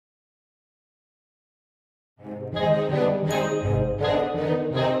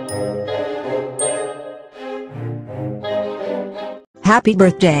Happy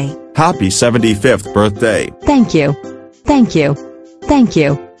birthday. Happy 75th birthday. Thank you. Thank you. Thank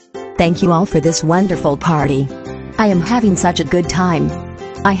you. Thank you all for this wonderful party. I am having such a good time.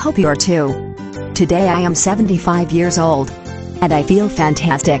 I hope you are too. Today I am 75 years old. And I feel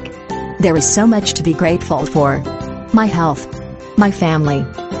fantastic. There is so much to be grateful for. My health. My family.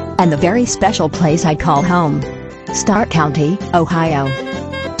 And the very special place I call home. Stark County, Ohio.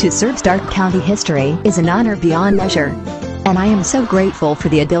 To serve Stark County history is an honor beyond measure. And I am so grateful for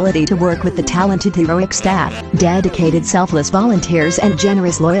the ability to work with the talented heroic staff, dedicated selfless volunteers and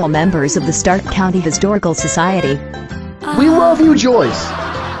generous loyal members of the Stark County Historical Society. We love you, Joyce!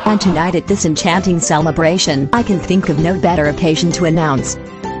 And tonight at this enchanting celebration, I can think of no better occasion to announce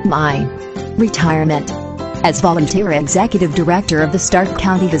my retirement as Volunteer Executive Director of the Stark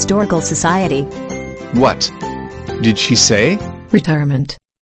County Historical Society. What did she say? Retirement.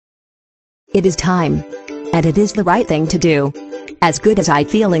 It is time. And it is the right thing to do. As good as I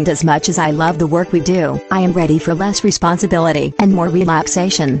feel and as much as I love the work we do, I am ready for less responsibility and more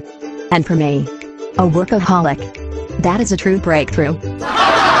relaxation. And for me, a workaholic, that is a true breakthrough.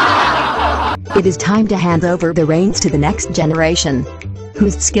 It is time to hand over the reins to the next generation,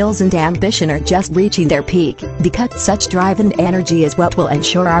 whose skills and ambition are just reaching their peak, because such drive and energy is what will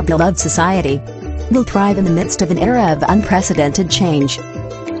ensure our beloved society will thrive in the midst of an era of unprecedented change.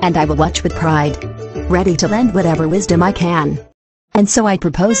 And I will watch with pride, ready to lend whatever wisdom I can. And so I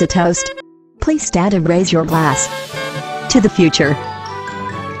propose a toast. Please stand and raise your glass. To the future.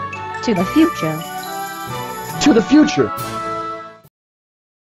 To the future. To the future!